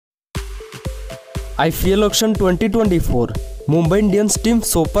IPL Auction 2024 Mumbai Indians Team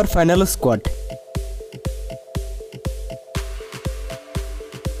Super Final Squad.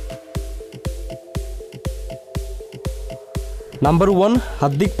 Number 1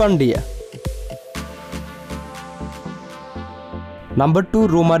 Hardik Pandya. Number 2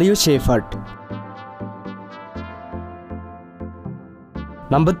 Romario Shepherd.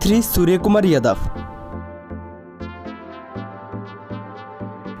 Number 3 Suryakumar Yadav.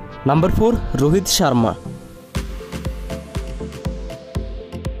 Number 4 Rohit Sharma.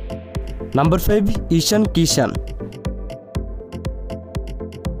 Number 5 Ishan Kishan.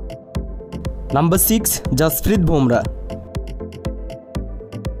 Number 6 Jasprit Bumrah.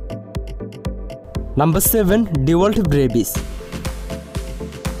 Number 7 Dewald Brevis.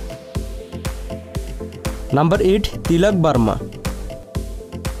 Number 8 Tilak Varma.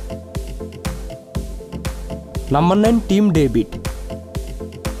 Number 9 Team David.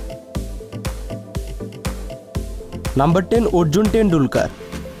 Number 10 Arjun Tendulkar.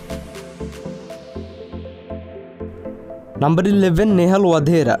 Number 11 Nehal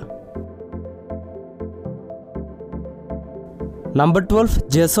Wadhera. Number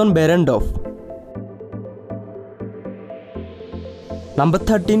 12 Behrendorff. Number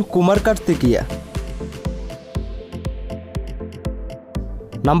 13 Kumar Kartikeya.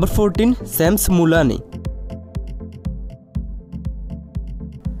 Number 14 Mulani.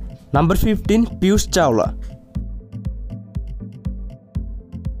 Number 15 Piyush Chawla.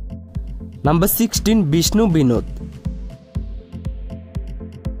 Number 16 Vishnu Vinod.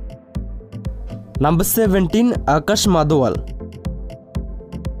 Number 17 Akash Madhwal.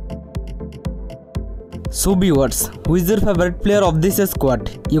 So viewers, who is your favorite player of this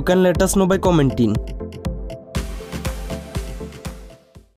squad? You can let us know by commenting.